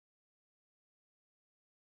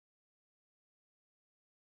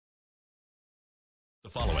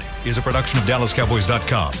Following is a production of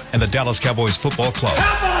DallasCowboys.com and the Dallas Cowboys Football Club.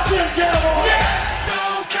 How about them Cowboys? Yeah!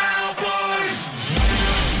 Go Cowboys!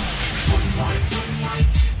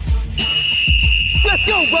 Let's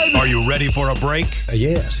go, baby! Are you ready for a break?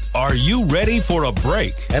 Yes. Are you ready for a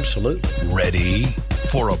break? Absolutely. Ready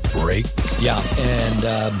for a break? Yeah,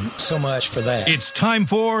 and so much for that. It's time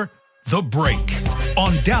for The Break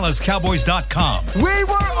on DallasCowboys.com. We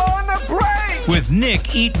were on the break! With Nick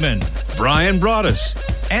Eatman, Brian Broaddus,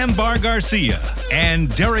 Ambar Garcia,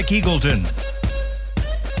 and Derek Eagleton.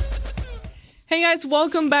 Hey guys,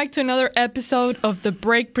 welcome back to another episode of The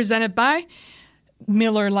Break presented by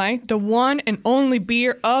Miller Lite, the one and only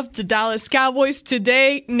beer of the Dallas Cowboys.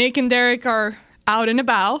 Today, Nick and Derek are out and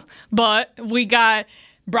about, but we got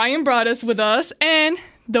Brian Broaddus with us and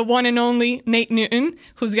the one and only Nate Newton,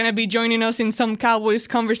 who's going to be joining us in some Cowboys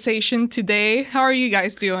conversation today. How are you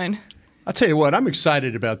guys doing? I'll tell you what, I'm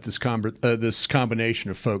excited about this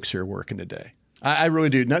combination of folks here working today. I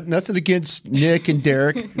really do. Nothing against Nick and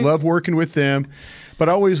Derek. Love working with them. But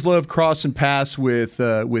I always love crossing paths with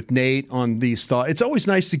Nate on these thoughts. It's always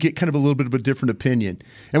nice to get kind of a little bit of a different opinion.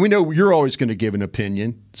 And we know you're always going to give an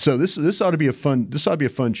opinion. So this ought to be a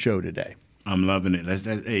fun show today. I'm loving it.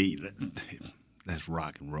 Let's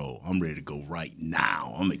rock and roll. I'm ready to go right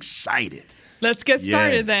now. I'm excited. Let's get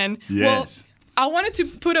started then. Yes. Well, I wanted to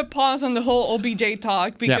put a pause on the whole OBJ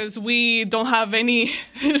talk because we don't have any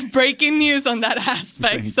breaking news on that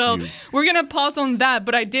aspect. We're going to pause on that.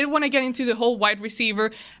 But I did want to get into the whole wide receiver.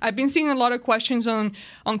 I've been seeing a lot of questions on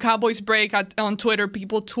Cowboys Break on Twitter,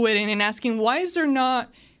 people tweeting and asking, why is there not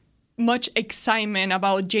much excitement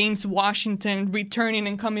about James Washington returning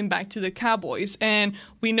and coming back to the Cowboys? And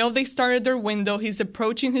we know they started their window. He's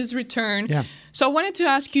approaching his return. Yeah. So I wanted to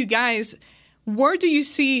ask you guys, where do you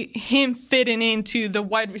see him fitting into the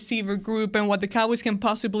wide receiver group and what the Cowboys can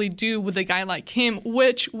possibly do with a guy like him,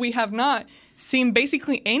 which we have not seen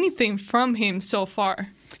basically anything from him so far?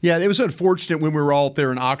 Yeah, it was unfortunate when we were all out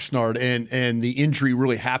there in Oxnard and the injury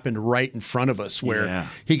really happened right in front of us where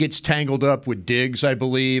he gets tangled up with Diggs, I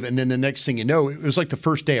believe, and then the next thing you know, it was like the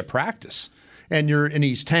first day of practice. And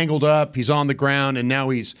he's tangled up, he's on the ground, and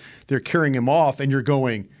now they're carrying him off, and you're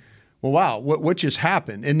going, well, wow, what just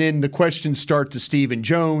happened? And then the questions start to Stephen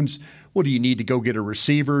Jones. Well, do you need to go get a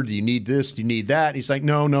receiver? Do you need this? Do you need that? He's like,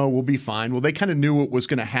 no, we'll be fine. Well, they kind of knew what was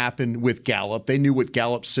going to happen with Gallup. They knew what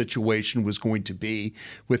Gallup's situation was going to be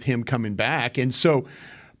with him coming back. And so,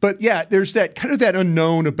 but yeah, there's that kind of that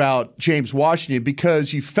unknown about James Washington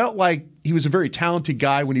because you felt like he was a very talented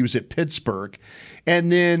guy when he was at Pittsburgh.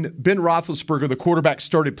 And then Ben Roethlisberger, the quarterback,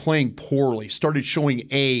 started playing poorly, started showing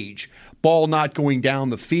age, ball not going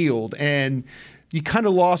down the field. And you kind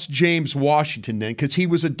of lost James Washington then because he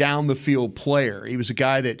was a down-the-field player. He was a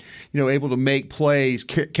guy that, able to make plays,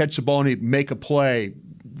 catch the ball and he'd make a play,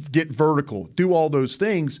 get vertical, do all those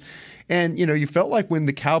things. And, you felt like when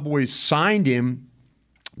the Cowboys signed him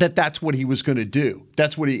that's what he was going to do.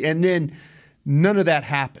 And then none of that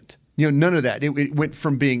happened. None of that. It went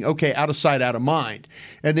from being, out of sight, out of mind.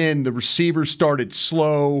 And then the receivers started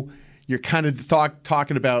slow. You're kind of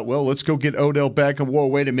talking about, well, let's go get Odell Beckham. Whoa,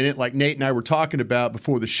 wait a minute. Like Nate and I were talking about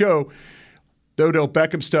before the show, the Odell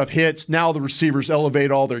Beckham stuff hits. Now the receivers elevate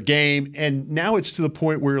all their game. And now it's to the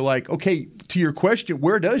point where you're like, okay, to your question,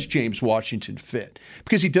 where does James Washington fit?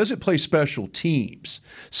 Because he doesn't play special teams.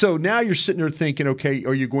 So now you're sitting there thinking, okay,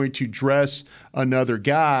 are you going to dress another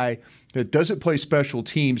guy that doesn't play special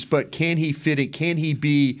teams, but can he fit it? Can he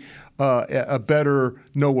be a better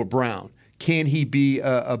Noah Brown? Can he be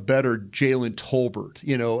a better Jalen Tolbert?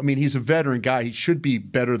 He's a veteran guy. He should be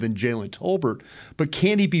better than Jalen Tolbert, but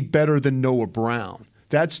can he be better than Noah Brown?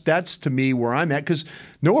 That's to me where I'm at because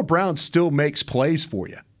Noah Brown still makes plays for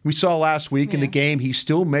you. We saw last week in the game, he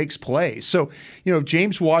still makes plays. So, if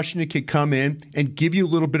James Washington could come in and give you a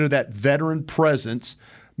little bit of that veteran presence,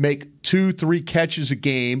 make 2-3 catches a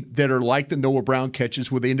game that are like the Noah Brown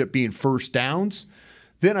catches where they end up being first downs,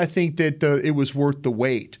 then I think that it was worth the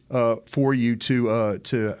wait for you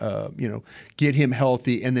to get him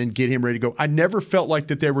healthy and then get him ready to go. I never felt like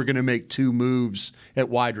that they were going to make 2 moves at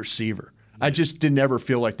wide receiver. I just didn't ever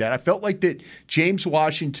feel like that. I felt like that James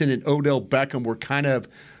Washington and Odell Beckham were kind of,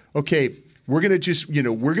 okay, we're going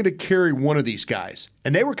to we're going to carry one of these guys.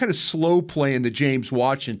 And they were kind of slow playing the James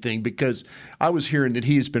Washington thing because I was hearing that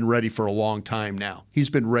he's been ready for a long time now. He's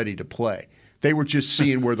been ready to play. They were just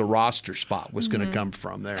seeing where the roster spot was going to come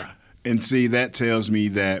from there. And see, that tells me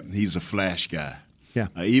that he's a flash guy. Yeah.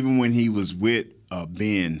 Even when he was with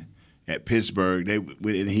Ben at Pittsburgh.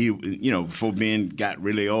 Before Ben got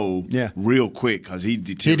really old, Yeah. real quick because he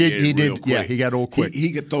deteriorated real quick. Yeah, he got old quick.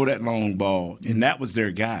 He could throw that long ball, and that was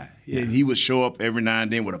their guy. Yeah. He would show up every now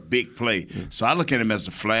and then with a big play. So I look at him as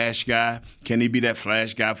a flash guy. Can he be that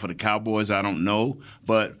flash guy for the Cowboys? I don't know.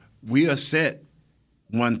 But we are set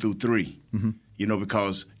 1 through 3.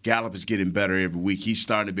 Because Gallup is getting better every week. He's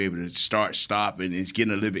starting to be able to start, stop, and it's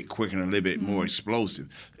getting a little bit quicker and a little bit more explosive.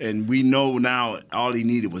 And we know now all he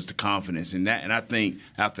needed was the confidence. And I think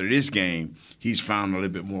after this game, he's found a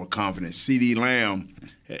little bit more confidence. CeeDee Lamb,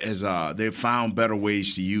 they've found better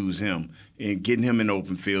ways to use him and getting him in the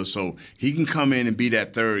open field so he can come in and be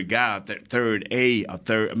that third guy, that third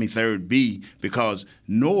B, because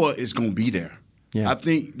Noah is going to be there. Yeah. I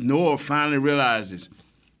think Noah finally realizes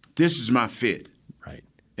this is my fit. Right.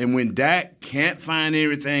 And when Dak can't find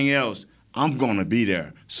everything else, I'm going to be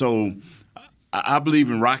there. So I believe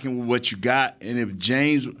in rocking with what you got. And if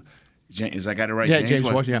James, I got it right? Yeah, James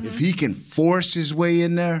Washington. If he can force his way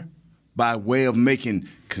in there by way of making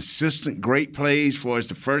consistent, great plays for us,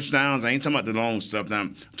 the first downs, I ain't talking about the long stuff now.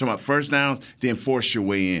 I'm talking about first downs, then force your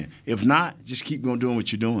way in. If not, just keep on doing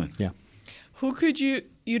what you're doing. Yeah. Who could you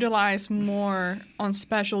utilize more on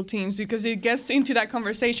special teams? Because it gets into that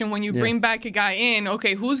conversation when you bring back a guy in,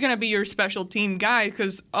 okay, who's going to be your special team guy?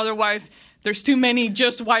 Because otherwise there's too many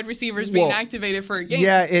just wide receivers being activated for a game.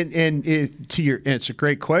 Yeah, and it's a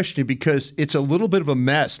great question because it's a little bit of a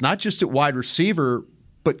mess, not just at wide receiver,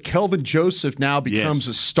 but Kelvin Joseph now becomes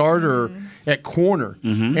a starter at corner.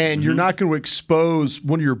 And you're not going to expose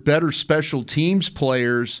one of your better special teams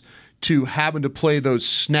players to having to play those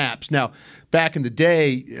snaps. Now, back in the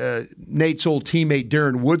day, Nate's old teammate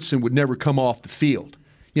Darren Woodson would never come off the field.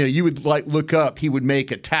 You would look up, he would make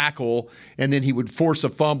a tackle, and then he would force a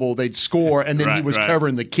fumble, they'd score, and then he was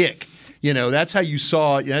covering the kick. That's how you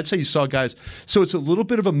saw guys. So it's a little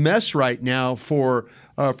bit of a mess right now for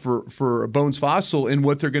Bones Fassel and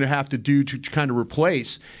what they're going to have to do to kind of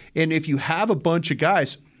replace. And if you have a bunch of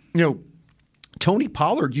guys, Tony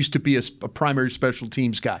Pollard used to be a primary special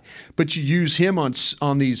teams guy, but you use him on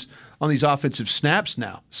these offensive snaps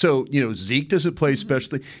now. So Zeke doesn't play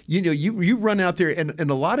specially. You run out there, and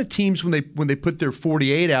a lot of teams when they put their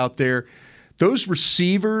 48 out there, those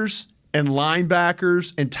receivers and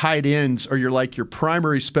linebackers and tight ends are your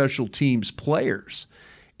primary special teams players.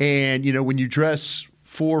 And when you dress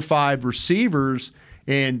 4 or 5 receivers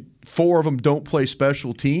and 4 of them don't play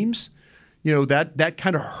special teams, that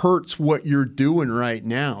kind of hurts what you're doing right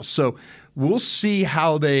now. So we'll see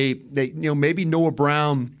how they maybe Noah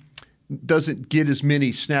Brown doesn't get as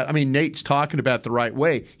many snaps. I mean, Nate's talking about it the right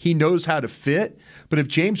way. He knows how to fit, but if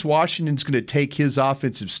James Washington's going to take his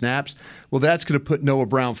offensive snaps, well, that's going to put Noah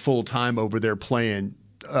Brown full time over there playing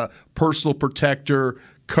personal protector,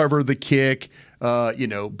 cover the kick, be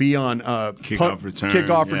on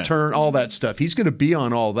kickoff return, all that stuff. He's going to be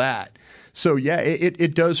on all that. So, yeah,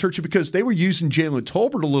 it does hurt you because they were using Jalen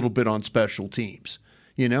Tolbert a little bit on special teams,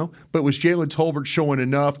 But was Jalen Tolbert showing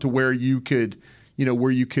enough to where you could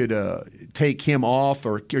take him off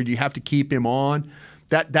or do you have to keep him on?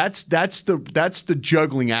 That's the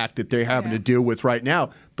juggling act that they're having to deal with right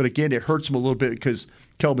now. But, again, it hurts them a little bit because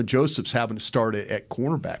Kelvin Joseph's having to start at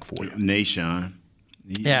cornerback for you. Nahshon.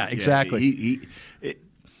 Yeah, exactly.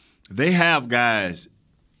 They have guys,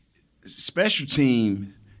 special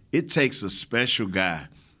team. It takes a special guy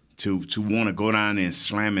to want to go down there and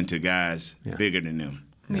slam into guys bigger than them.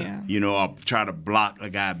 Yeah. Or try to block a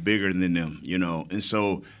guy bigger than them, And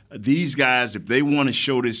so these guys, if they want to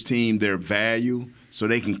show this team their value so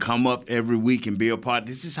they can come up every week and be a part,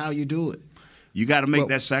 this is how you do it. You got to make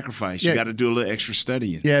that sacrifice. You got to do a little extra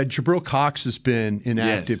studying. Yeah, Jabril Cox has been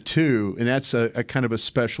inactive too, and that's a kind of a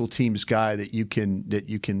special teams guy that you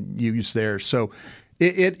can use there. So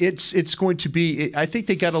it's going to be. I think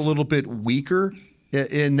they got a little bit weaker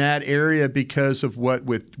in that area because of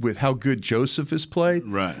with how good Joseph has played.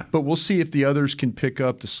 Right. But we'll see if the others can pick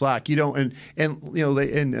up the slack. C.J.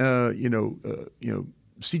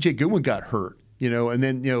 Goodwin got hurt. And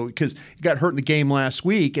then, because he got hurt in the game last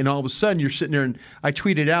week, and all of a sudden you're sitting there, and I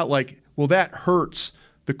tweeted out that hurts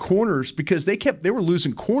the corners because they were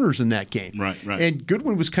losing corners in that game. Right. And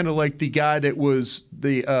Goodwin was kind of like the guy that was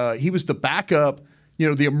he was the backup,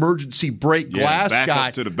 the emergency break glass guy. Back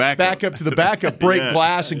up to the backup, break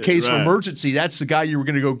glass in case of emergency. That's the guy you were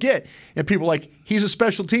going to go get. And people are like, he's a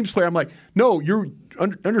special teams player. I'm like, no,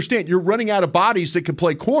 understand, you're running out of bodies that can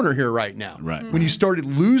play corner here right now. Right. When you started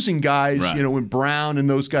losing guys, when Brown and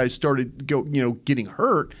those guys started getting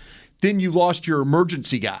hurt, then you lost your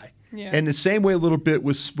emergency guy. Yeah. And the same way a little bit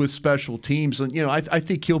with special teams. And I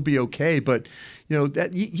think he'll be okay, but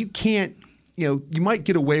that you can't you might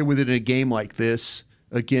get away with it in a game like this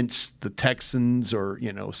against the Texans or,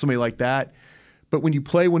 somebody like that. But when you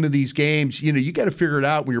play one of these games, you got to figure it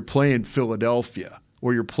out when you're playing Philadelphia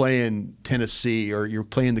or you're playing Tennessee or you're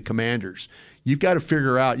playing the Commanders. You've got to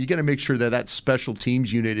figure out, you got to make sure that special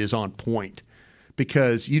teams unit is on point,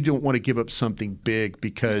 because you don't want to give up something big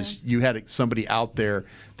because you had somebody out there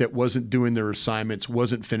that wasn't doing their assignments,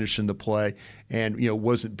 wasn't finishing the play, and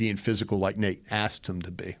wasn't being physical like Nate asked him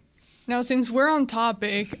to be. Now, since we're on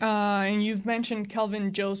topic, and you've mentioned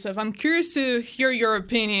Kelvin Joseph, I'm curious to hear your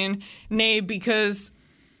opinion, Nate, because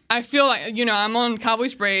I feel like, I'm on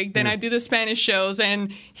Cowboys Break, then I do the Spanish shows,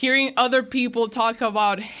 and hearing other people talk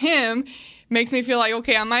about him makes me feel like,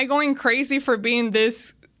 okay, am I going crazy for being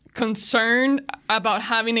this concerned about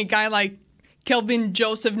having a guy like Kelvin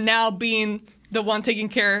Joseph now being the one taking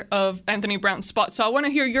care of Anthony Brown's spot? So I want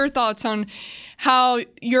to hear your thoughts on how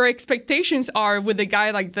your expectations are with a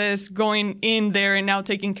guy like this going in there and now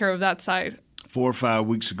taking care of that side. 4 or 5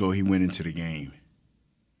 weeks ago, he went into the game.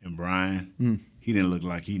 And Brian, he didn't look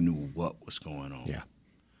like he knew what was going on. Yeah.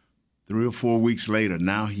 3 or 4 weeks later,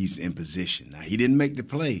 now he's in position. Now, he didn't make the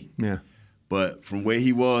play. Yeah. But from where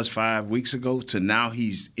he was 5 weeks ago to now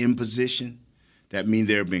he's in position, that means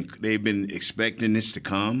they've been expecting this to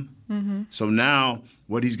come. Mm-hmm. So now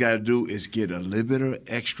what he's got to do is get a little bit of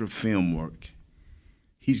extra film work.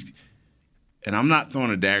 And I'm not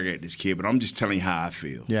throwing a dagger at this kid, but I'm just telling you how I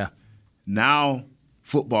feel. Yeah. Now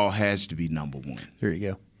football has to be number one. There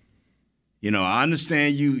you go. I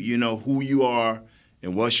understand you know who you are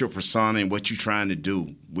and what's your persona and what you're trying to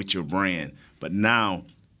do with your brand. But now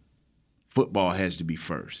football has to be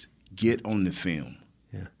first. Get on the film.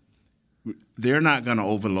 Yeah. They're not going to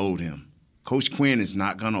overload him. Coach Quinn is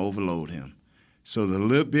not going to overload him. So the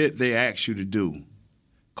little bit they ask you to do,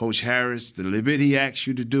 Coach Harris, the little bit he asks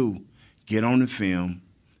you to do, get on the film,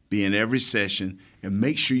 be in every session, and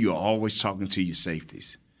make sure you're always talking to your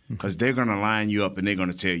safeties, because they're going to line you up and they're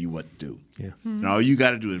going to tell you what to do. Yeah. Mm-hmm. And all you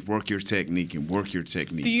got to do is work your technique and work your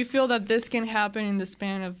technique. Do you feel that this can happen in the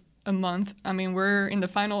span of a month? I mean, we're in the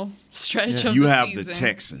final stretch of the season. You have the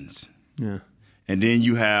Texans. Yeah. And then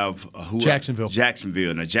you have Jacksonville.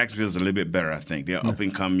 Now, Jacksonville's a little bit better, I think. They're an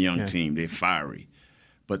up-and-coming young team. They're fiery.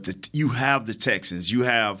 But you have the Texans. You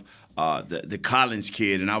have the Collins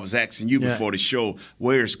kid. And I was asking you before the show,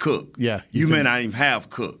 where's Cook? Yeah. You may not even have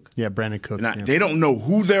Cook. Yeah, Brandon Cook. Now, they don't know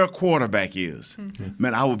who their quarterback is. Mm-hmm.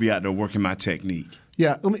 Man, I would be out there working my technique.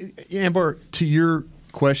 Yeah. Ambar, to your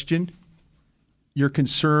question, your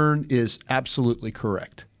concern is absolutely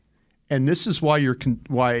correct. And this is why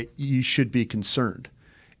why you should be concerned,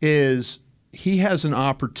 is he has an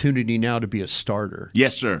opportunity now to be a starter.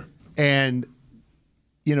 Yes, sir. And,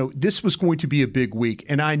 this was going to be a big week.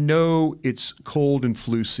 And I know it's cold and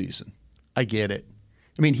flu season. I get it.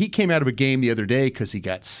 I mean, he came out of a game the other day because he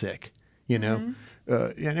got sick, Mm-hmm.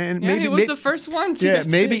 And maybe he was the first one to get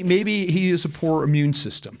sick. Maybe he has a poor immune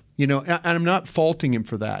system, and I'm not faulting him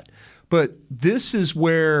for that. But this is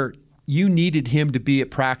where you needed him to be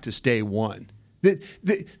at practice day one.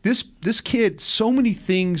 This kid, so many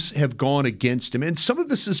things have gone against him, and some of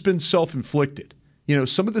this has been self-inflicted.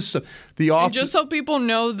 Some of this, and just so people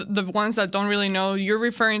know, the ones that don't really know, you're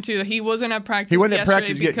referring to he wasn't at practice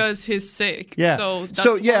yesterday because he's sick. Yeah. So that's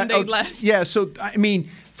 1 day less. Yeah. So I mean,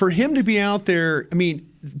 for him to be out there, I mean,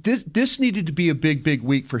 this needed to be a big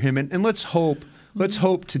week for him, and let's hope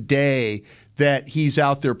today that he's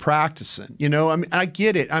out there practicing. I mean, I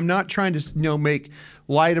get it. I'm not trying to make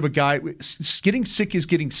light of a guy. Getting sick is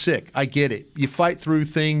getting sick. I get it. You fight through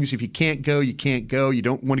things. If you can't go, you can't go. You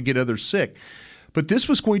don't want to get others sick. But this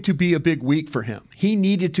was going to be a big week for him. He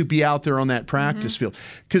needed to be out there on that practice field.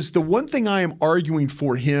 Because the one thing I am arguing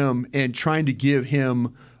for him and trying to give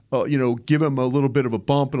him, give him a little bit of a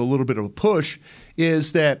bump and a little bit of a push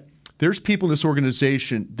is that there's people in this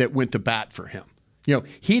organization that went to bat for him.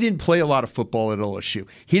 He didn't play a lot of football at LSU.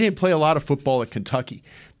 He didn't play a lot of football at Kentucky.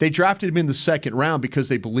 They drafted him in the second round because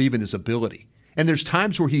they believe in his ability. And there's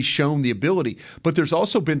times where he's shown the ability, but there's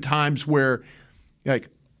also been times where,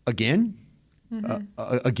 again?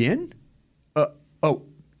 Again?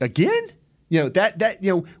 Again?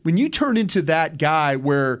 When you turn into that guy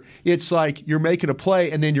where it's like you're making a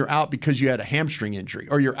play and then you're out because you had a hamstring injury,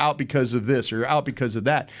 or you're out because of this, or you're out because of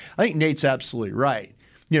that. I think Nate's absolutely right.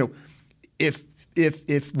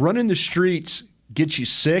 If running the streets gets you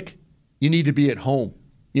sick, you need to be at home.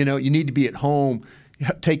 You need to be at home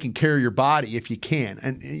taking care of your body if you can.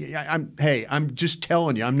 And I'm just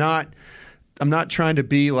telling you, I'm not trying to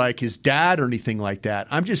be like his dad or anything like that.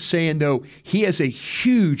 I'm just saying, though, he has a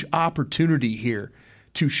huge opportunity here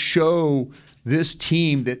to show this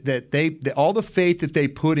team that all the faith that they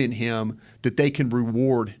put in him, that he can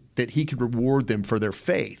reward them for their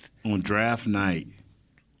faith. On draft night,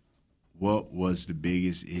 what was the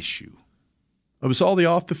biggest issue? It was all the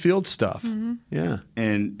off the field stuff. Mm-hmm. Yeah.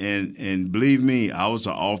 And believe me, I was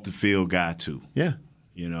an off the field guy too. Yeah.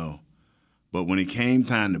 But when it came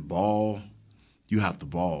time to ball, you have to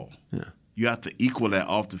ball. Yeah. You have to equal that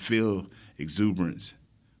off the field exuberance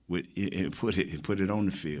and put it on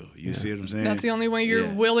the field. You see what I'm saying? That's the only way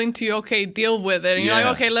you're willing to deal with it. And you're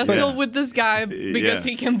like, okay, let's deal with this guy because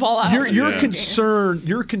he can ball out.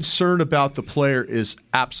 Your concern about the player is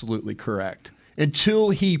absolutely correct. Until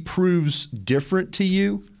he proves different to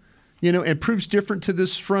you, and proves different to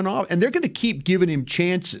this front office, and they're going to keep giving him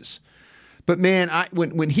chances. But man,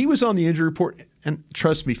 when he was on the injury report, and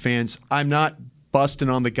trust me, fans, I'm not busting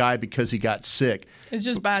on the guy because he got sick. It's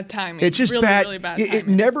just bad timing. It's just really, bad. Really bad timing. It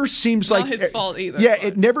never seems not like his fault either. Yeah,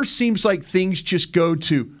 it never seems like things just go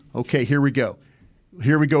to, okay, here we go.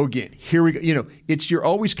 Here we go again. Here we go. You're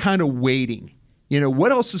always kind of waiting.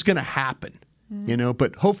 What else is going to happen?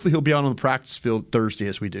 But hopefully he'll be out on the practice field Thursday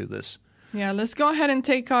as we do this. Yeah, let's go ahead and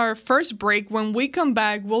take our first break. When we come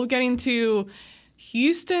back, we'll get into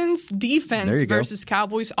Houston's defense versus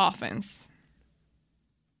Cowboys offense.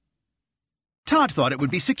 Todd thought it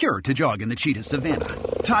would be secure to jog in the cheetah savanna.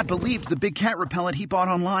 Todd believed the big cat repellent he bought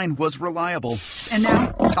online was reliable. And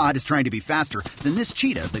now, Todd is trying to be faster than this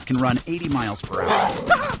cheetah that can run 80 miles per hour.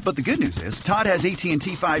 But the good news is, Todd has AT&T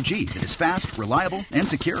 5G that is fast, reliable, and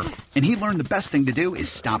secure. And he learned the best thing to do is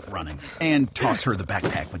stop running and toss her the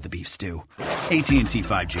backpack with the beef stew. AT&T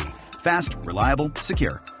 5G. Fast, reliable,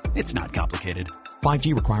 secure. It's not complicated.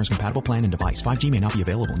 5G requires compatible plan and device. 5G may not be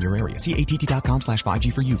available in your area. See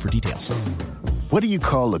att.com/5G for you for details. What do you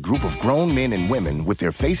call a group of grown men and women with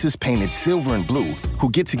their faces painted silver and blue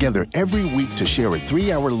who get together every week to share a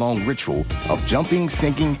 3-hour-long ritual of jumping,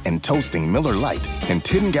 singing, and toasting Miller Lite in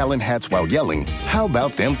 10-gallon hats while yelling, "How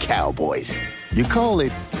about them Cowboys?" You call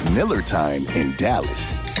it Miller Time in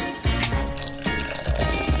Dallas.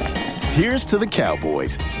 Here's to the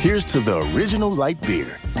Cowboys. Here's to the original light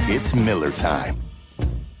beer. It's Miller Time.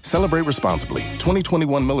 Celebrate responsibly.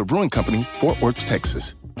 2021 Miller Brewing Company, Fort Worth,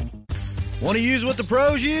 Texas. Want to use what the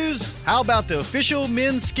pros use? How about the official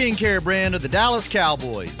men's skincare brand of the Dallas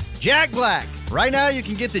Cowboys, Jack Black? Right now, you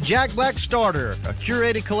can get the Jack Black Starter, a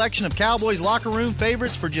curated collection of Cowboys locker room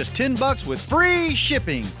favorites for just $10 with free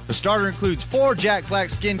shipping. The starter includes 4 Jack Black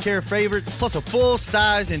skincare favorites, plus a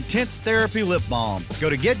full-sized intense therapy lip balm. Go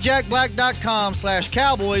to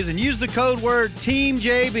getjackblack.com/Cowboys and use the code word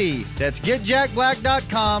TEAMJB. That's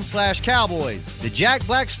getjackblack.com/Cowboys. The Jack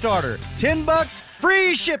Black Starter, $10,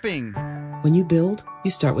 free shipping. When you build,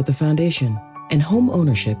 you start with the foundation. And home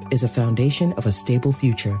ownership is a foundation of a stable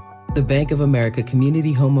future. The Bank of America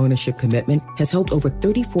Community Home Ownership Commitment has helped over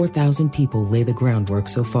 34,000 people lay the groundwork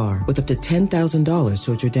so far, with up to $10,000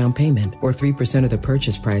 towards your down payment or 3% of the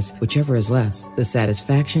purchase price, whichever is less. The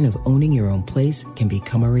satisfaction of owning your own place can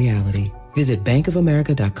become a reality. Visit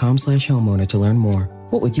bankofamerica.com/homeowner to learn more.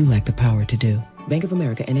 What would you like the power to do? Bank of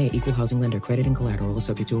America N.A. Equal Housing Lender. Credit and collateral is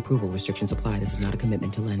subject to approval. Restrictions apply. This is not a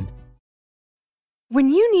commitment to lend. When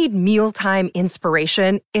you need mealtime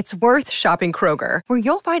inspiration, it's worth shopping Kroger, where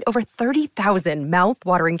you'll find over 30,000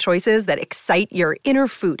 mouth-watering choices that excite your inner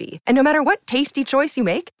foodie. And no matter what tasty choice you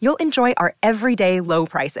make, you'll enjoy our everyday low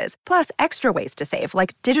prices, plus extra ways to save,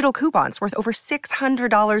 like digital coupons worth over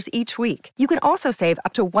 $600 each week. You can also save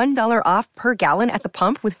up to $1 off per gallon at the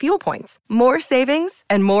pump with fuel points. More savings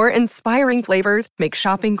and more inspiring flavors make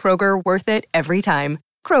shopping Kroger worth it every time.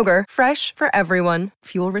 Kroger, fresh for everyone.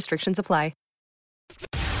 Fuel restrictions apply.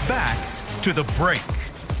 Back to the break.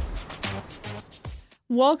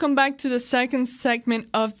 Welcome back to the second segment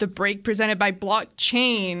of the break presented by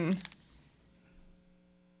Blockchain.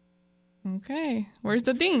 Okay, where's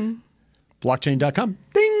the ding? Blockchain.com.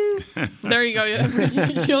 Ding! There you go.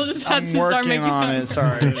 You'll just have to start making on it.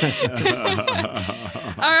 Sorry.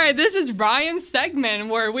 All right, this is Ryan's segment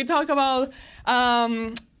where we talk about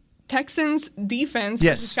Texans defense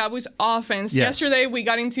versus Cowboys offense. Yes. Yesterday, we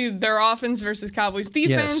got into their offense versus Cowboys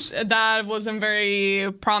defense. Yes. That wasn't very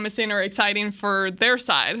promising or exciting for their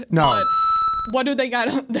side. No. But what do they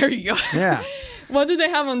got? There you go. Yeah. What do they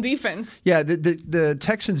have on defense? Yeah, the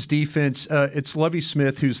Texans defense, it's Lovie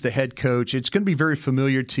Smith who's the head coach. It's going to be very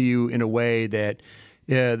familiar to you in a way that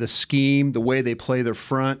the scheme, the way they play their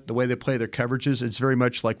front, the way they play their coverages, it's very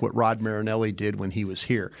much like what Rod Marinelli did when he was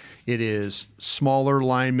here. It is smaller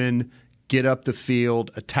linemen, get up the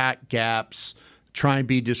field, attack gaps, try and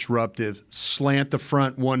be disruptive, slant the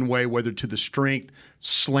front one way, whether to the strength,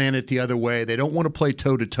 slant it the other way. They don't want to play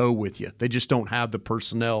toe-to-toe with you. They just don't have the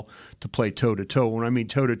personnel to play toe-to-toe. When I mean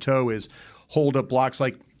toe-to-toe is hold up blocks.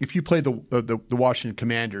 Like if you play the Washington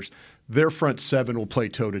Commanders, their front seven will play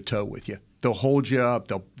toe-to-toe with you. They'll hold you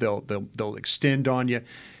up. They'll extend on you.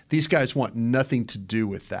 These guys want nothing to do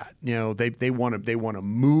with that. You know, they want to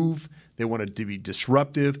move. They want to be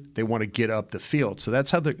disruptive. They want to get up the field. So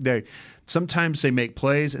that's how they sometimes they make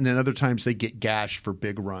plays, and then other times they get gashed for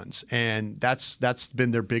big runs. And that's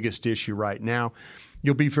been their biggest issue right now.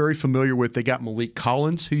 You'll be very familiar with, they got Malik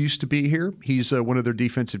Collins, who used to be here. He's one of their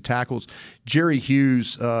defensive tackles. Jerry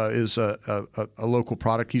Hughes is a local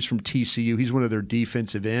product. He's from TCU. He's one of their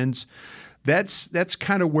defensive ends. That's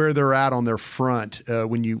kind of where they're at on their front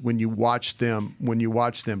when you watch them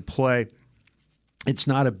play. It's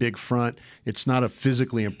not a big front. It's not a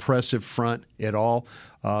physically impressive front at all.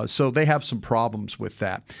 So they have some problems with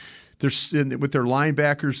that. With their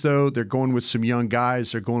linebackers, though, they're going with some young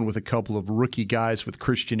guys. They're going with a couple of rookie guys with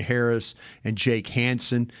Christian Harris and Jake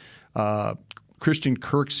Hansen. Christian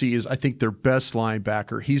Kirksey is, I think, their best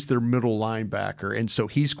linebacker. He's their middle linebacker. And so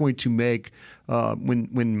he's going to make,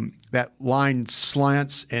 when that line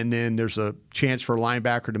slants and then there's a chance for a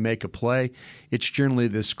linebacker to make a play, it's generally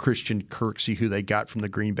this Christian Kirksey who they got from the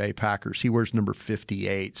Green Bay Packers. He wears number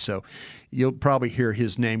 58. So you'll probably hear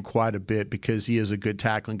his name quite a bit because he is a good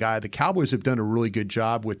tackling guy. The Cowboys have done a really good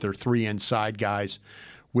job with their three inside guys,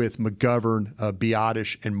 with McGovern,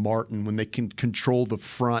 Biadasz, and Martin. When they can control the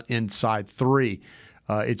front inside three,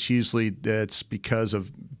 it's because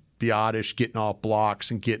of Biadasz getting off blocks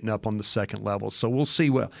and getting up on the second level. So we'll see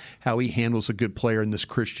how he handles a good player in this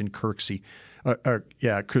Christian Kirksey.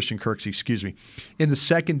 Christian Kirksey, excuse me. In the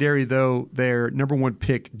secondary, though, their number one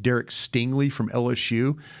pick, Derek Stingley from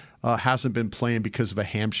LSU, hasn't been playing because of a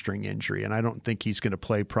hamstring injury, and I don't think he's going to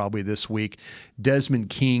play probably this week.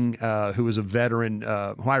 Desmond King, who is a veteran,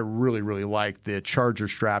 who I really, really like, the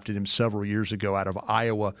Chargers drafted him several years ago out of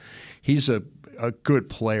Iowa. He's a good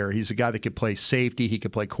player. He's a guy that could play safety. He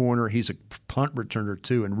could play corner. He's a punt returner,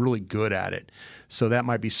 too, and really good at it. So that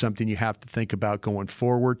might be something you have to think about going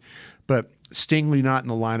forward. But Stingley not in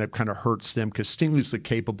the lineup kind of hurts them because Stingley's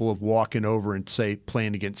capable of walking over and, say,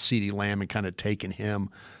 playing against CeeDee Lamb and kind of taking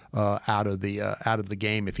him out of the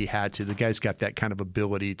game if he had to. The guy's got that kind of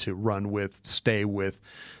ability to run with, stay with,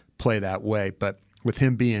 play that way. But with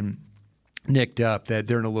him being nicked up, that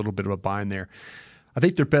they're in a little bit of a bind there. I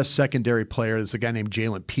think their best secondary player is a guy named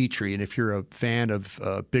Jalen Petrie, and if you're a fan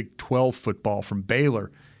of Big 12 football from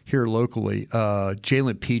Baylor here locally,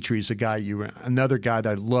 Jalen Petrie is another guy that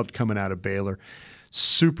I loved coming out of Baylor.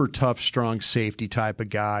 Super tough, strong safety type of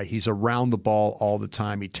guy. He's around the ball all the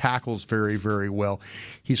time. He tackles very, very well.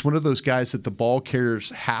 He's one of those guys that the ball carriers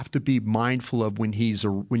have to be mindful of when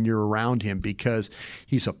you're around him because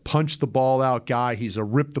he's a punch the ball out guy. He's a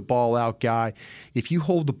rip the ball out guy. If you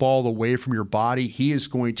hold the ball away from your body, he is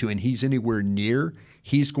going to, and he's anywhere near,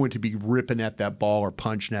 he's going to be ripping at that ball or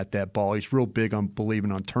punching at that ball. He's real big on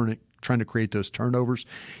believing on trying to create those turnovers.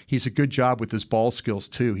 He's a good job with his ball skills,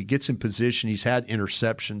 too. He gets in position. He's had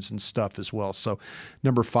interceptions and stuff as well. So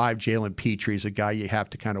number 5, Jalen Petrie, is a guy you have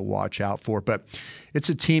to kind of watch out for. But it's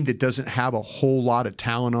a team that doesn't have a whole lot of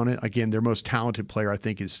talent on it. Again, their most talented player, I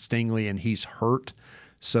think, is Stingley, and he's hurt.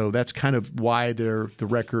 So that's kind of why they're the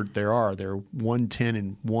record they are. They're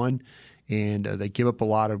 1-10-1. And they give up a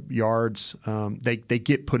lot of yards. They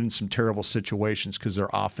get put in some terrible situations because their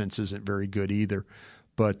offense isn't very good either.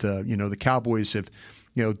 But, the Cowboys have,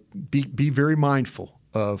 be very mindful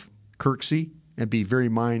of Kirksey and be very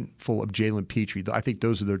mindful of Jalen Petrie. I think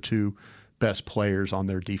those are their two best players on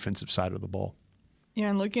their defensive side of the ball. Yeah,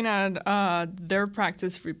 and looking at their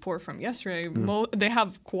practice report from yesterday, they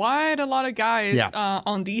have quite a lot of guys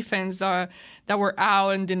on defense that were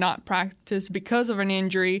out and did not practice because of an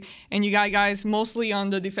injury. And you got guys mostly on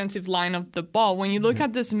the defensive line of the ball. When you look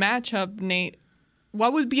at this matchup, Nate,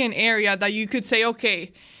 what would be an area that you could say,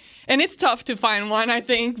 okay, and it's tough to find one, I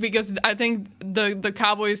think, because I think the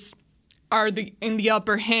Cowboys are in the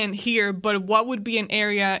upper hand here, but what would be an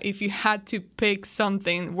area if you had to pick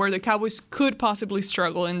something where the Cowboys could possibly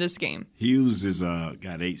struggle in this game? Hughes is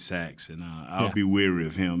got 8 sacks, and I'll be weary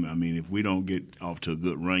of him. I mean, if we don't get off to a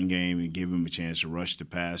good run game and give him a chance to rush the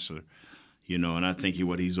passer, and I think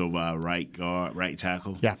he's over our right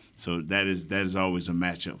tackle. Yeah. So that is always a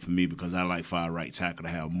matchup for me because I like for our right tackle to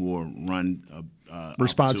have more run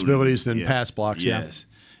responsibilities than pass blocks. Yes.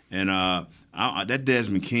 And that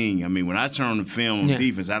Desmond King, I mean, when I turn on the film on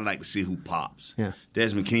defense, I like to see who pops. Yeah.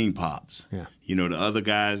 Desmond King pops. Yeah. The other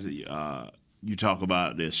guys, you talk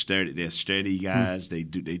about they're steady guys. They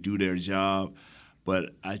do their job.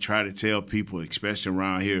 But I try to tell people, especially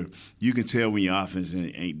around here, you can tell when your offense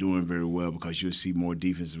ain't doing very well because you'll see more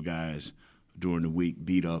defensive guys during the week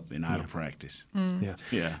beat up and out of practice.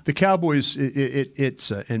 Yeah. The Cowboys,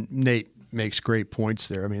 it's and Nate makes great points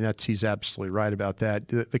there. I mean, he's absolutely right about that.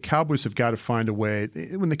 The Cowboys have got to find a way.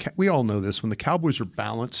 We all know this. When the Cowboys are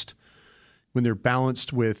balanced, when they're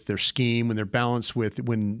balanced with their scheme,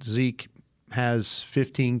 when Zeke has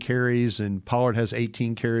 15 carries and Pollard has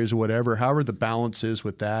 18 carries or whatever, however the balance is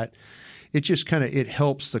with that, it just it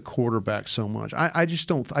helps the quarterback so much. I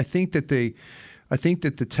think that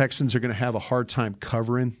the Texans are going to have a hard time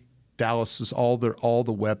covering Dallas's all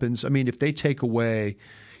the weapons. I mean, if they take away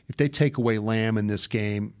Lamb in this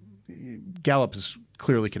game, Gallup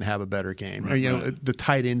clearly can have a better game. Right. The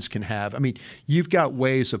tight ends can have. I mean, you've got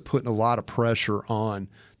ways of putting a lot of pressure on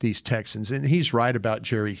these Texans, and he's right about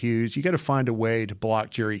Jerry Hughes. You got to find a way to block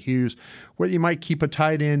Jerry Hughes, where you might keep a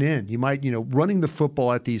tight end in. You might, running the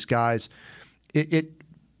football at these guys.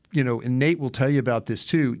 And Nate will tell you about this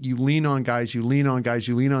too. You lean on guys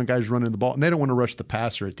running the ball, and they don't want to rush the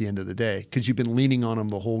passer at the end of the day because you've been leaning on them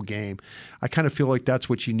the whole game. I kind of feel like that's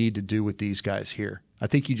what you need to do with these guys here. I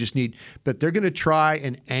think you just need – but they're going to try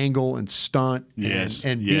and angle and stunt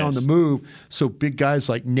and be on the move so big guys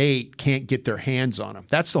like Nate can't get their hands on them.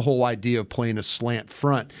 That's the whole idea of playing a slant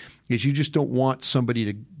front is you just don't want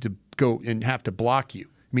somebody to go and have to block you.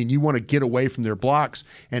 I mean, you want to get away from their blocks,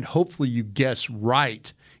 and hopefully you guess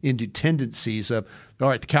right into tendencies of, all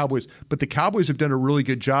right, the Cowboys. But the Cowboys have done a really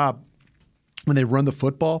good job when they run the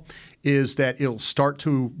football is that it'll start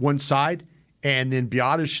to one side, and then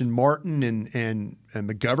Biotish and Martin and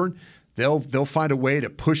McGovern, they'll find a way to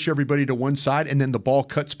push everybody to one side, and then the ball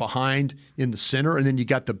cuts behind in the center, and then you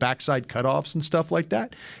got the backside cutoffs and stuff like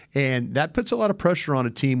that. And that puts a lot of pressure on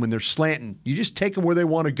a team when they're slanting. You just take them where they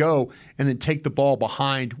want to go and then take the ball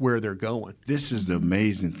behind where they're going. This is the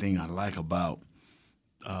amazing thing I like about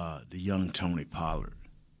the young Tony Pollard.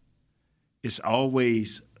 It's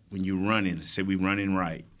always when you're running, say we're running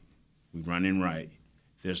right.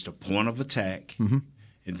 There's the point of attack, and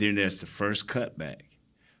then there's the first cutback.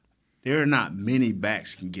 There are not many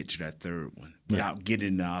backs can get to that third one without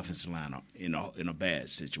getting the offensive line in a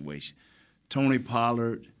bad situation. Tony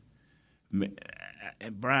Pollard, and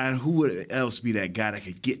Brian, who would else be that guy that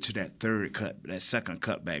could get to that second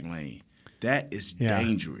cutback lane? That is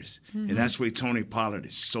dangerous. And that's where Tony Pollard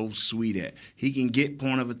is so sweet at. He can get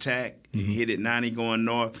point of attack, hit it 90 going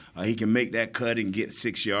north, or he can make that cut and get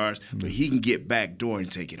 6 yards, but he can get back door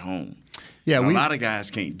and take it home. Yeah, a lot of guys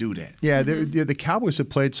can't do that. Yeah, the Cowboys have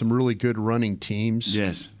played some really good running teams.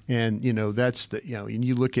 Yes. And, that's and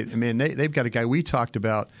you look at, they've got a guy we talked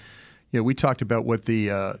about. We talked about what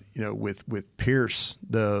the, with Pierce,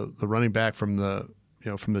 the running back from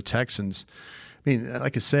the Texans. I mean,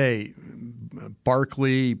 like I say,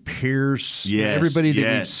 Barkley, Pierce, everybody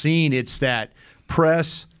that we've seen, it's that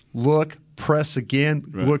press, look, press again,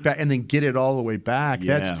 look back, and then get it all the way back.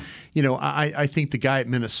 Yeah. That's, I think the guy at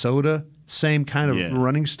Minnesota, same kind of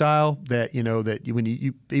running style that, that when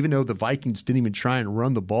you even though the Vikings didn't even try and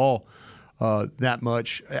run the ball that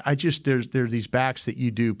much, there's these backs that you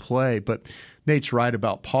do play. But Nate's right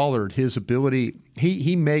about Pollard. His ability,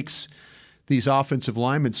 he makes these offensive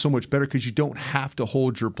linemen so much better because you don't have to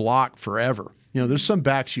hold your block forever. There's some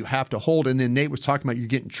backs you have to hold, and then Nate was talking about you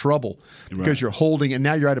get in trouble because you're holding, and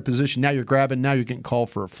now you're out of position, now you're grabbing, now you're getting called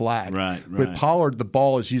for a flag. Right. With Pollard, the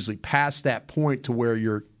ball is usually past that point to where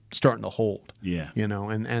you're starting to hold. Yeah.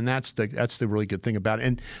 And that's the really good thing about it.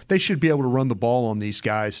 And they should be able to run the ball on these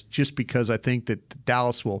guys just because I think that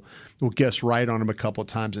Dallas will guess right on them a couple of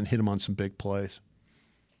times and hit them on some big plays.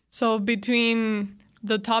 So between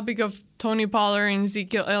the topic of Tony Pollard and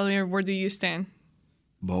Ezekiel Elliott, where do you stand?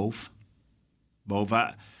 Both.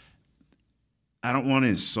 I don't want to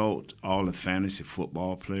insult all the fantasy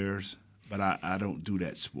football players, but I don't do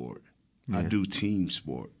that sport. Yeah. I do team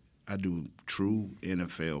sport. I do true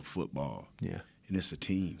NFL football. Yeah. And it's a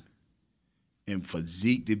team. And for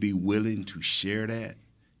Zeke to be willing to share that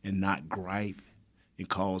and not gripe and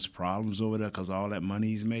cause problems over there because all that money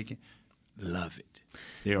he's making, love it.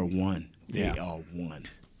 They are one. They are one.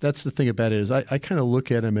 That's the thing about it is I kind of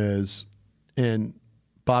look at him as, and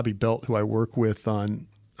Bobby Belt, who I work with on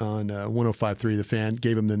 105.3 The Fan,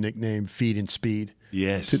 gave him the nickname Feed and Speed.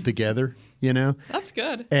 Yes. Together, That's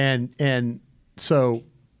good. And so,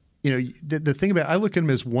 the thing about it, I look at him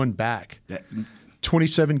as one back.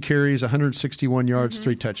 27 carries, 161 yards,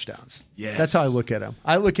 3 touchdowns. Yes. That's how I look at him.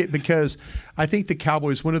 I look at because I think the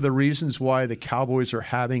Cowboys, one of the reasons why the Cowboys are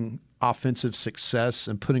having offensive success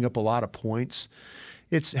and putting up a lot of points,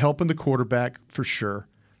 it's helping the quarterback for sure.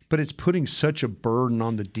 but it's putting such a burden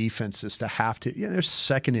on the defenses to have to. Yeah, they're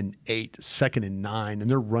 2nd and 8, 2nd and 9,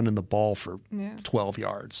 and they're running the ball for 12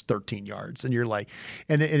 yards, 13 yards, and you're like,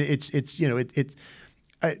 and it's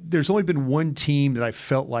there's only been one team that I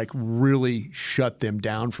felt like really shut them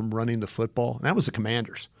down from running the football, and that was the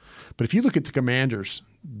Commanders. But if you look at the Commanders,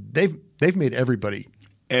 they've made everybody.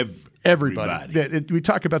 We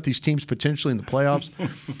talk about these teams potentially in the playoffs.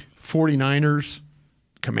 49ers,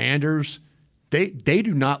 Commanders, they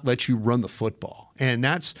do not let you run the football, and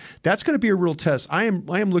that's going to be a real test. I am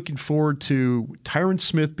looking forward to Tyron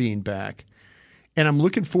Smith being back, and I'm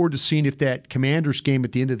looking forward to seeing if that Commanders game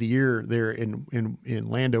at the end of the year there in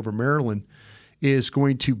Landover, Maryland, is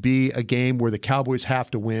going to be a game where the Cowboys have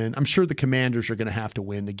to win. I'm sure the Commanders are going to have to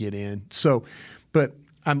win to get in. So, but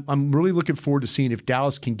I'm really looking forward to seeing if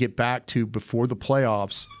Dallas can get back to before the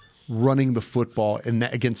playoffs running the football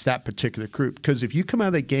against that particular group. Because if you come out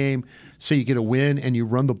of that game, say you get a win and you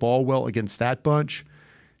run the ball well against that bunch,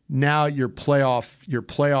 now your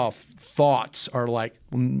playoff thoughts are like,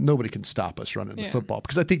 well, nobody can stop us running the football.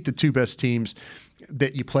 Because I think the two best teams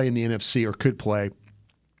that you play in the NFC or could play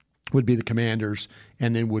would be the Commanders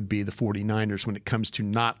and then would be the 49ers when it comes to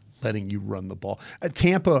not letting you run the ball.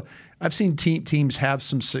 Tampa, I've seen teams have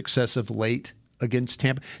some success of late against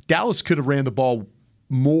Tampa. Dallas could have ran the ball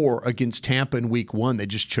more against Tampa in week 1. They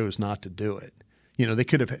just chose not to do it. They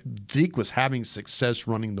could have – Zeke was having success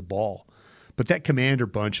running the ball. But that Commander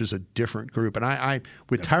bunch is a different group. And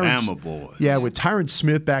with Tyron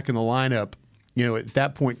Smith back in the lineup, at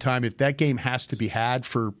that point in time, if that game has to be had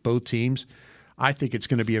for both teams – I think it's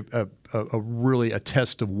going to be a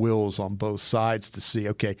test of wills on both sides to see,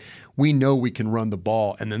 okay, we know we can run the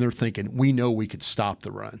ball, and then they're thinking, we know we could stop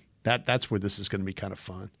the run. That's where this is going to be kind of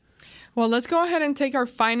fun. Well, let's go ahead and take our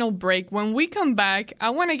final break. When we come back, I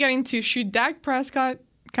want to get into, should Dak Prescott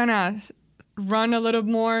kind of run a little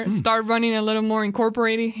more, start running a little more,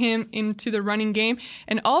 incorporating him into the running game.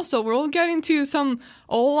 And also, we'll get into some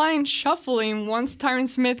O-line shuffling once Tyron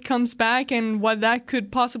Smith comes back and what that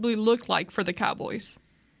could possibly look like for the Cowboys.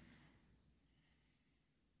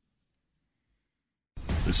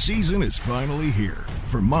 The season is finally here.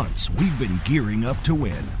 For months, we've been gearing up to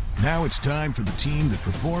win. Now it's time for the team that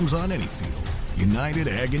performs on any field, United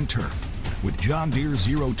Ag and Turf. With John Deere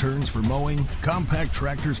Zero Turns for mowing, compact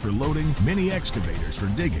tractors for loading, mini excavators for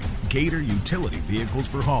digging, Gator utility vehicles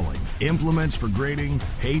for hauling, implements for grading,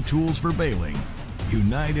 hay tools for baling.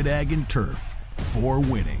 United Ag and Turf, for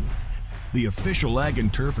winning. The official Ag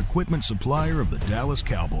and Turf equipment supplier of the Dallas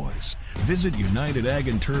Cowboys. Visit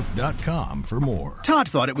UnitedAgAndTurf.com for more. Todd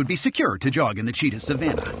thought it would be secure to jog in the cheetah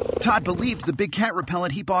savanna. Todd believed the big cat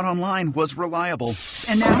repellent he bought online was reliable.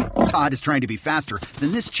 And now, Todd is trying to be faster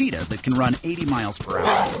than this cheetah that can run 80 miles per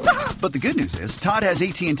hour. But the good news is, Todd has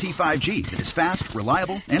AT&T 5G that is fast,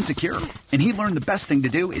 reliable, and secure. And he learned the best thing to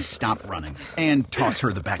do is stop running and toss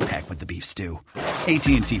her the backpack with the beef stew.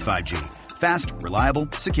 AT&T 5G. Fast, reliable,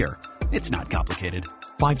 secure. It's not complicated.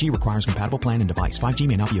 5G requires compatible plan and device. 5G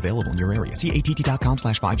may not be available in your area. See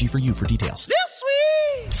att.com/5G for you for details. This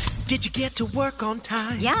week! Did you get to work on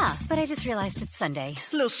time? Yeah, but I just realized it's Sunday.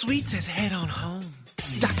 Little Sweet says head on home.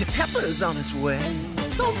 Dr. Pepper's on its way.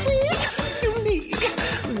 So sweet, unique.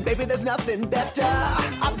 Baby, there's nothing better.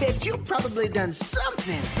 I bet you've probably done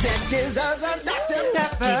something that deserves a Dr.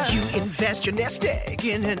 Pepper. Did you invest your nest egg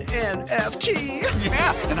in an NFT?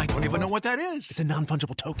 Yeah, and I don't even know what that is. It's a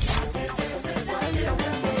non-fungible token.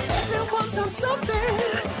 Everyone's done something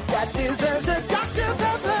that deserves a Dr.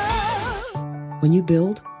 Pepper. When you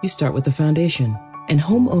build, you start with the foundation. And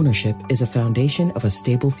home ownership is a foundation of a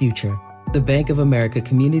stable future. The Bank of America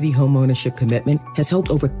Community Homeownership Commitment has helped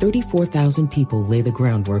over 34,000 people lay the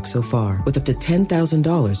groundwork so far, with up to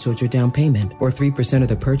 $10,000 towards your down payment or 3% of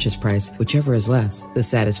the purchase price, whichever is less. The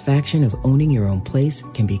satisfaction of owning your own place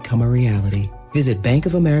can become a reality. Visit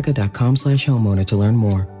bankofamerica.com/homeowner to learn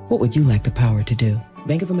more. What would you like the power to do?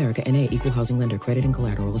 Bank of America N.A. Equal Housing Lender. Credit and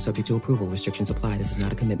collateral is subject to approval. Restrictions apply. This is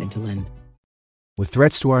not a commitment to lend. With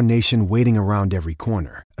threats to our nation waiting around every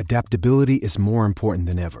corner, adaptability is more important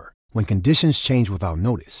than ever. When conditions change without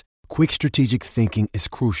notice, quick strategic thinking is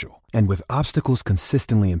crucial. And with obstacles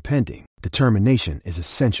consistently impending, determination is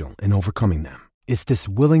essential in overcoming them. It's this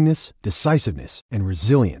willingness, decisiveness, and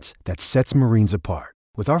resilience that sets Marines apart.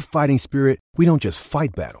 With our fighting spirit, we don't just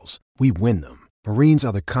fight battles, we win them. Marines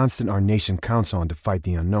are the constant our nation counts on to fight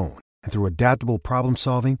the unknown. And through adaptable problem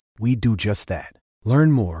solving, we do just that.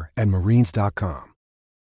 Learn more at Marines.com.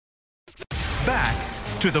 Back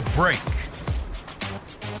to the break.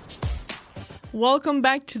 Welcome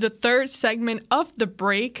back to the third segment of the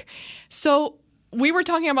break. So we were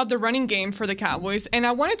talking about the running game for the Cowboys, and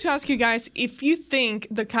I wanted to ask you guys if you think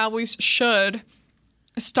the Cowboys should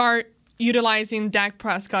start utilizing Dak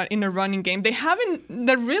Prescott in the running game. They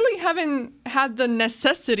really haven't had the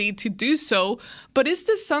necessity to do so, but is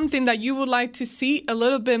this something that you would like to see a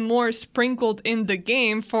little bit more sprinkled in the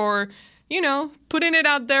game for, putting it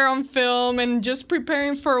out there on film and just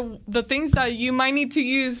preparing for the things that you might need to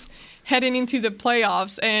use heading into the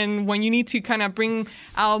playoffs and when you need to kind of bring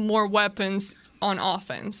out more weapons on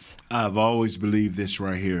offense? I've always believed this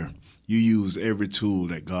right here. You use every tool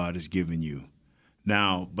that God has given you.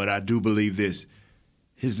 Now, but I do believe this.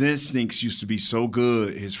 His instincts used to be so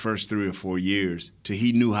good his first 3 or 4 years till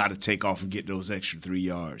he knew how to take off and get those extra 3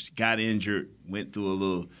 yards. Got injured, went through a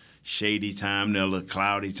little shady time, a little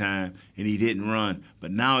cloudy time, and he didn't run.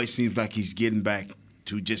 But now it seems like he's getting back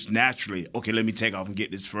to just naturally, okay, let me take off and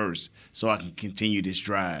get this first so I can continue this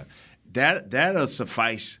drive. That'll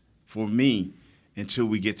suffice for me until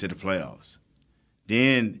we get to the playoffs.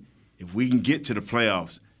 Then if we can get to the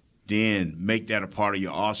playoffs, then make that a part of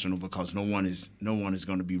your arsenal because no one is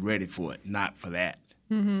going to be ready for it. Not for that.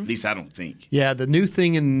 Mm-hmm. At least I don't think. Yeah, the new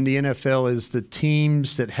thing in the NFL is the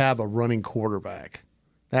teams that have a running quarterback.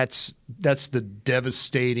 That's the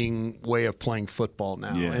devastating way of playing football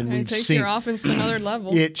now. Yeah. And it takes your offense to another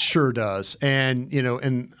level. It sure does. And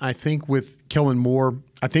and I think with Kellen Moore,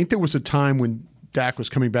 I think there was a time when Dak was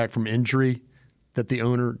coming back from injury that the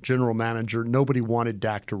owner, general manager, nobody wanted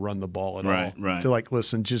Dak to run the ball at all. Right. They're like,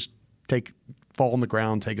 listen, just fall on the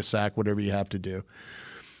ground, take a sack, whatever you have to do.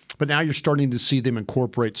 But now you're starting to see them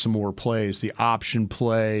incorporate some more plays, the option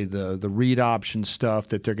play, the read option stuff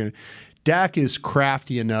that they're going to. Dak is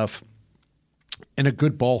crafty enough and a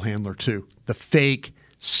good ball handler too. The fake,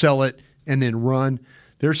 sell it, and then run.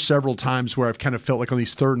 There's several times where I've kind of felt like on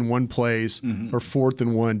these 3rd and 1 plays or 4th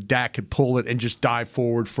and 1, Dak could pull it and just dive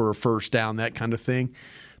forward for a first down, that kind of thing.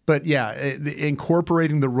 But, yeah,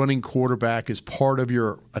 incorporating the running quarterback as part of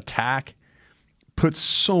your attack puts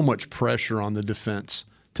so much pressure on the defense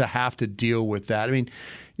to have to deal with that. I mean,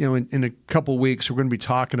 in a couple of weeks we're going to be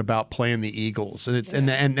talking about playing the Eagles, and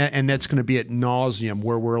that's going to be at nauseum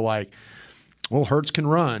where we're like, well, Hurts can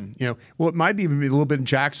run. Well, it might be even a little bit in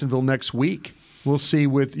Jacksonville next week. We'll see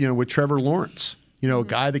with Trevor Lawrence, a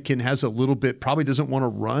guy that has a little bit, probably doesn't want to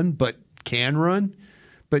run, but can run.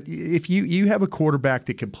 But if you have a quarterback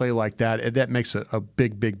that can play like that, that makes a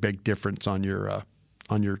big difference on your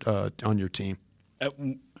team.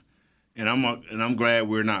 And I'm glad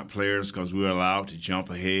we're not players because we're allowed to jump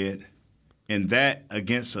ahead. And that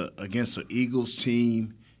against an Eagles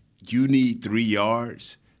team, you need 3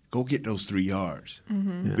 yards. Go get those 3 yards.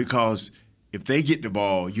 Mm-hmm. Yeah. Because if they get the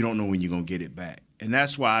ball, you don't know when you're going to get it back. And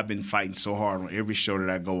that's why I've been fighting so hard on every show that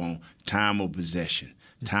I go on, time of possession,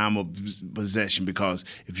 because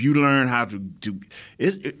if you learn how to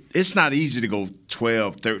it's not easy to go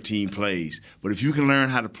 12, 13 plays, but if you can learn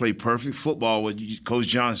how to play perfect football, what Coach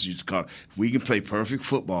Johnson used to call it, if we can play perfect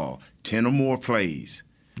football, 10 or more plays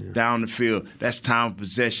down the field, that's time of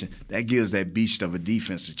possession. That gives that beast of a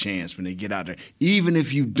defense a chance when they get out there. Even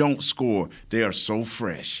if you don't score, they are so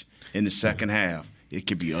fresh in the second half. It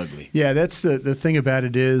could be ugly. Yeah, that's the thing about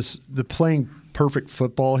it is the playing perfect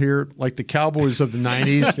football here, like the Cowboys of the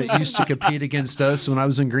 90s that used to compete against us when I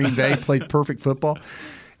was in Green Bay, played perfect football,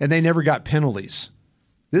 and they never got penalties.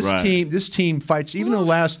 This team fights, even though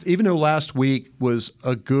last week was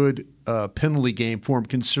a good penalty game for them,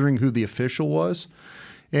 considering who the official was.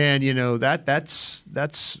 And that's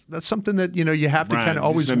something that you have to kind of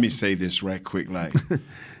always. Let me say this right quick, like,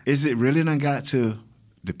 is it really done got to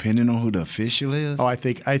depending on who the official is? Oh, I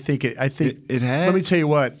think it has. Let me tell you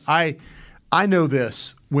what I know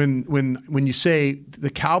this. When you say the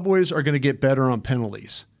Cowboys are going to get better on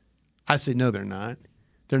penalties, I say no, they're not.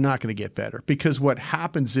 They're not going to get better because what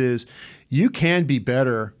happens is you can be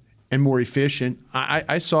better and more efficient.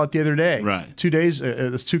 I saw it the other day, right? 2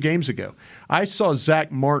 games ago. I saw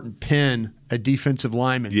Zach Martin pin a defensive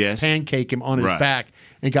lineman, pancake him on his back,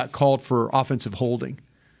 and got called for offensive holding.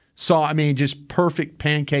 Just perfect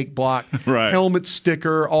pancake block, helmet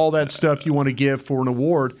sticker, all that stuff you want to give for an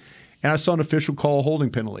award. And I saw an official call a holding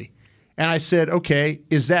penalty. And I said, okay,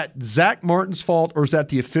 is that Zach Martin's fault or is that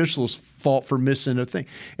the official's fault for missing a thing?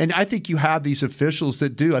 And I think you have these officials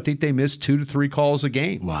that do. I think they miss 2 to 3 calls a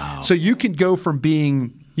game. Wow. So you can go from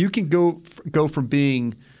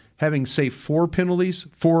having, say, 4 penalties,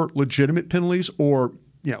 4 legitimate penalties, or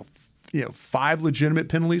 5 legitimate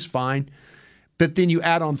penalties, fine. But then you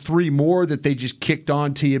add on 3 more that they just kicked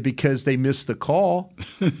on to you because they missed the call.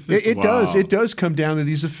 It does come down to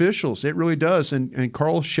these officials. It really does. And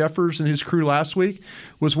Carl Sheffers and his crew last week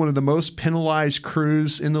was one of the most penalized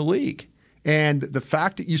crews in the league. And the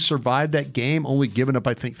fact that you survived that game, only giving up,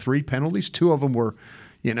 I think, 3 penalties, 2 of them were,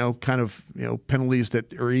 penalties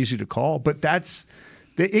that are easy to call. But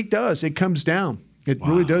it comes down. It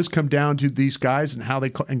really does come down to these guys and how they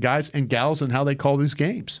call, and guys and gals and how they call these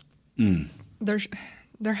games. I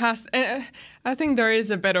think there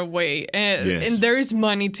is a better way, and there is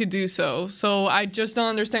money to do so. So I just don't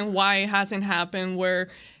understand why it hasn't happened where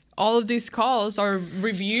all of these calls are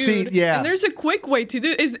reviewed. And there's a quick way to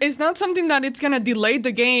do it. It's not something that it's going to delay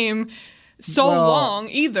the game long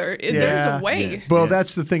either. There's a way. Well,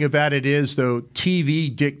 that's the thing about it is, though,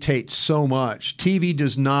 TV dictates so much. TV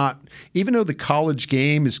does not, even though the college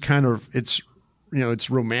game is kind of, it's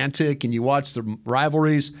romantic and you watch the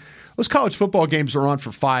rivalries, those college football games are on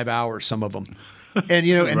for 5 hours, some of them. And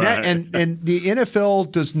and the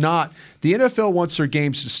NFL does not. The NFL wants their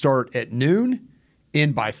games to start at noon,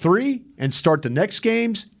 end by 3, and start the next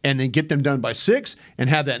games, and then get them done by 6, and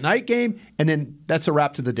have that night game, and then that's a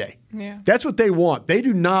wrap to the day. Yeah. That's what they want. They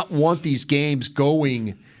do not want these games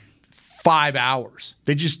going 5 hours.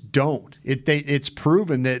 They just don't. It's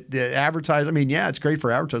proven that the advertisers. I mean, it's great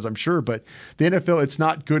for advertisers, I'm sure, but the NFL, it's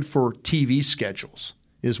not good for TV schedules.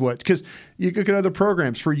 Because you look at other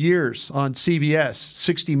programs for years on CBS,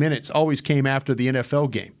 60 Minutes always came after the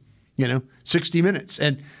NFL game, 60 Minutes.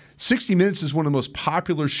 And 60 Minutes is one of the most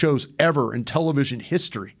popular shows ever in television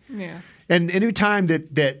history. Yeah. And any time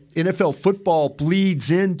that NFL football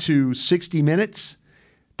bleeds into 60 Minutes,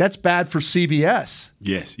 that's bad for CBS.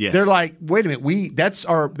 Yes. They're like, wait a minute, that's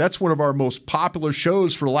one of our most popular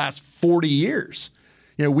shows for the last 40 years.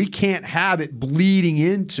 We can't have it bleeding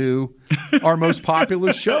into our most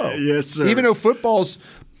popular show. Yes, sir. Even though football's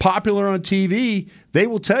popular on TV, they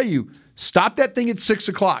will tell you, stop that thing at 6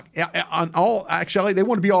 o'clock. Actually, they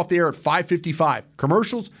want to be off the air at 5:55.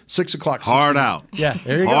 Commercials, 6 o'clock. Hard out. Yeah,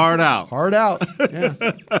 there you go. Hard out. Hard out. Yeah.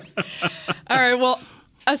 All right, well,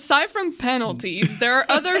 aside from penalties, there are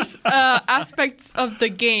other aspects of the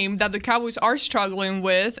game that the Cowboys are struggling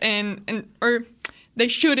with or they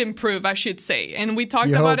should improve, I should say. And we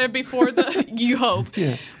talked about it before you hope.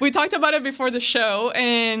 Yeah. We talked about it before the show,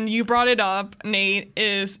 and you brought it up, Nate,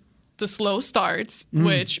 is the slow starts,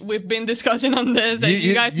 which we've been discussing on this. And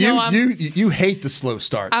you guys know you hate the slow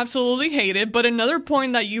start. Absolutely hate it. But another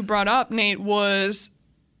point that you brought up, Nate, was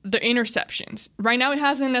the interceptions. Right now, it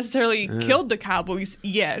hasn't necessarily killed the Cowboys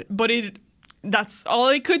yet, but that's all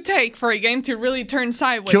it could take for a game to really turn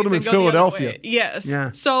sideways. Killed them in Philadelphia. Yes.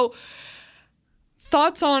 Yeah. So,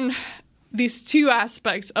 thoughts on these two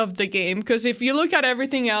aspects of the game? Because if you look at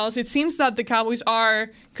everything else, it seems that the Cowboys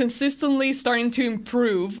are consistently starting to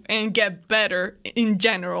improve and get better in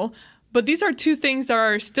general. But these are two things that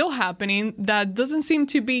are still happening that doesn't seem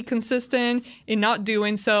to be consistent in not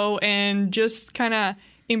doing so and just kind of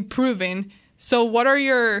improving. So what are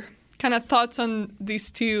your kind of thoughts on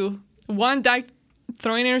these two? One, Dak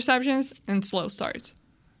throwing interceptions and slow starts.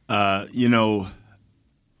 I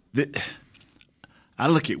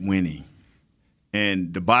look at winning,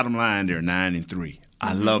 and the bottom line, they're 9-3.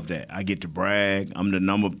 I love that. I get to brag. I'm the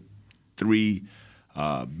number 3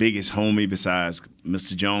 biggest homie besides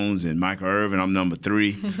Mr. Jones and Michael Irvin. I'm number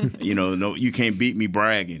 3. No, you can't beat me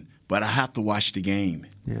bragging. But I have to watch the game.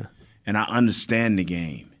 Yeah. And I understand the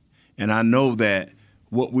game. And I know that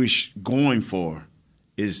what we're going for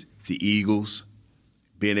is the Eagles,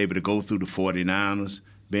 being able to go through the 49ers,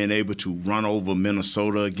 being able to run over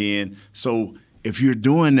Minnesota again. So if you're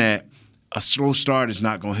doing that, a slow start is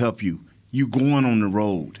not going to help you. You going on the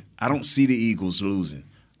road. I don't see the Eagles losing.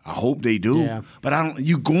 I hope they do, but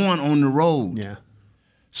you going on the road. Yeah.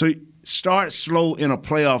 So start slow in a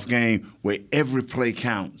playoff game where every play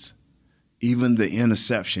counts. Even the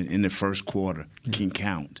interception in the first quarter can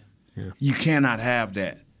count. Yeah. You cannot have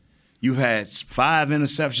that. You've had 5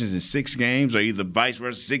 interceptions in 6 games, or either vice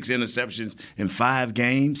versa, 6 interceptions in 5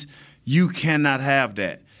 games. You cannot have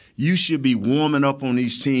that. You should be warming up on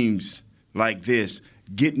these teams like this,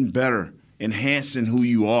 getting better, enhancing who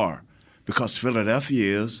you are, because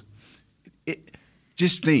Philadelphia is.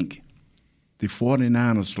 Just think, the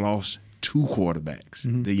 49ers lost 2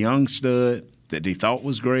 quarterbacks, the young stud that they thought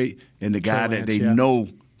was great and the guy that they know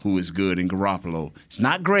who is good in Garoppolo. It's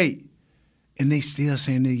not great. And they still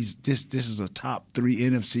saying this is a top 3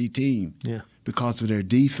 NFC team because of their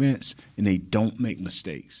defense, and they don't make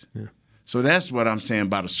mistakes. Yeah. So that's what I'm saying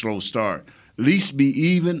about a slow start. At least be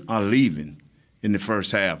even or leaving in the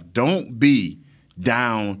first half. Don't be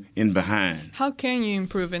down and behind. How can you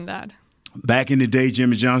improve in that? Back in the day,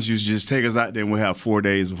 Jimmy Johnson used to just take us out there and we'll have 4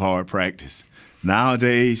 days of hard practice.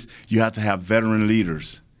 Nowadays, you have to have veteran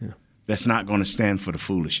leaders that's not going to stand for the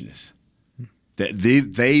foolishness. That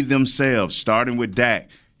they themselves, starting with Dak,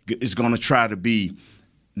 is going to try to be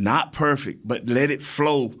not perfect, but let it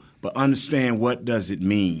flow, but understand what does it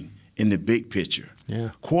mean in the big picture.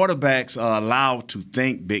 Yeah. Quarterbacks are allowed to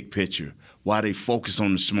think big picture while they focus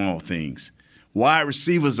on the small things. Wide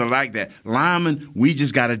receivers are like that. Linemen, we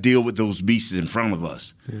just got to deal with those beasts in front of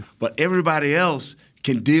us. Yeah. But everybody else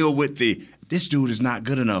can deal with this dude is not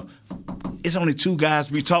good enough. It's only 2 guys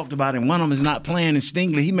we talked about, and one of them is not playing, and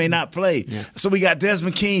Stingley, he may not play. Yeah. So we got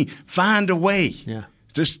Desmond King. Find a way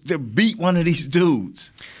just to beat one of these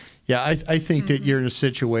dudes. Yeah, I think that you're in a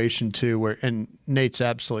situation, too, where, and Nate's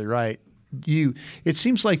absolutely right, it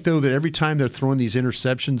seems like, though, that every time they're throwing these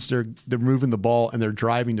interceptions, they're moving the ball and they're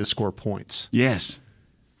driving to score points. Yes.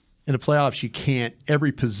 In the playoffs, you can't.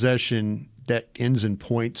 Every possession that ends in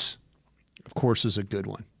points, of course, is a good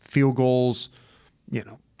one. Field goals,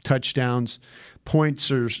 touchdowns. Points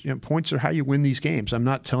are how you win these games. I'm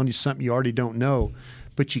not telling you something you already don't know,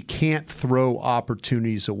 but you can't throw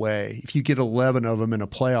opportunities away. If you get 11 of them in a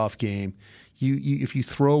playoff game, if you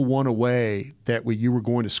throw one away that way you were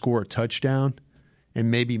going to score a touchdown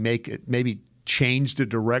and maybe change the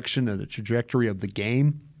direction of the trajectory of the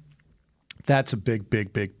game, that's a big,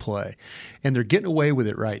 big, big play. And they're getting away with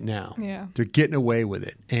it right now. Yeah. They're getting away with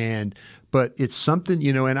it. But it's something,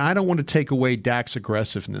 and I don't want to take away Dak's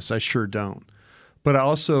aggressiveness. I sure don't. But I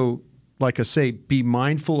also, like I say, be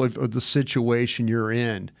mindful of the situation you're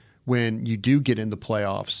in when you do get in the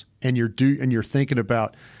playoffs and you're thinking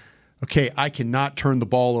about, okay, I cannot turn the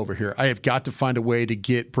ball over here. I have got to find a way to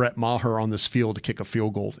get Brett Maher on this field to kick a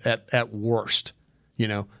field goal at worst.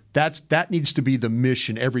 That needs to be the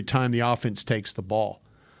mission every time the offense takes the ball.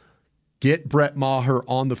 Get Brett Maher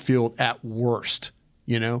on the field at worst.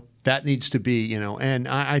 That needs to be, and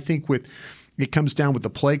I think it comes down with the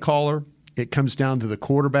play caller, it comes down to the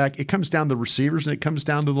quarterback, it comes down to the receivers, and it comes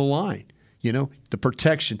down to the line, the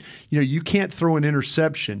protection. You can't throw an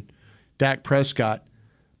interception, Dak Prescott,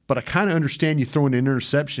 but I kind of understand you throwing an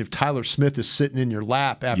interception if Tyler Smith is sitting in your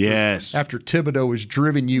lap after Thibodeau has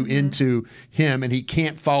driven you into him and he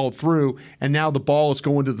can't follow through, and now the ball is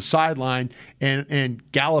going to the sideline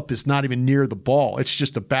and Gallup is not even near the ball. It's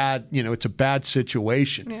just a bad, it's a bad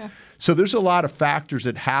situation. Yeah. So there's a lot of factors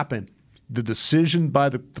that happen. The decision by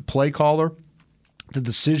the play caller, the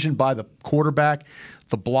decision by the quarterback,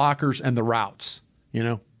 the blockers, and the routes.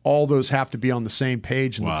 All those have to be on the same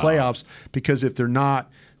page in the playoffs, because if they're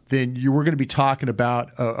not, then we're going to be talking about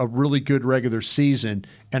a really good regular season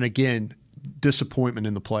and, again, disappointment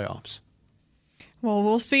in the playoffs. Well,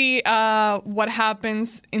 we'll see what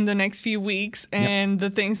happens in the next few weeks. And the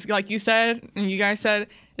things, like you said, and you guys said,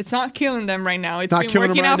 it's not killing them right now. It's been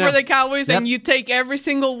working out for the Cowboys, and you take every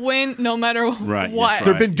single win no matter what.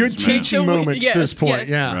 There have been good teaching moments to this point.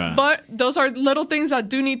 Yeah. But those are little things that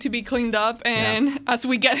do need to be cleaned up. And as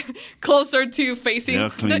we get closer to facing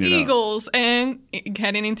the Eagles and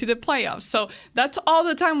heading into the playoffs. So that's all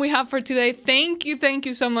the time we have for today. Thank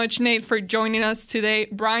you so much, Nate, for joining us today.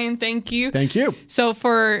 Brian, thank you. Thank you. So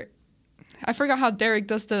I forgot how Derek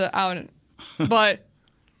does the out, but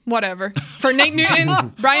whatever. For Nate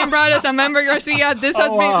Newton, Brian Broaddus, and Amber Garcia, this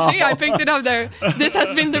has been, see, I picked it up there. This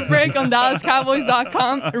has been The Break on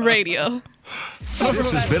DallasCowboys.com radio.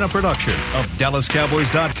 This has been a production of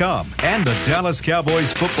DallasCowboys.com and the Dallas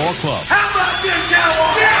Cowboys Football Club. How about this,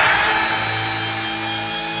 Cowboys? Yeah!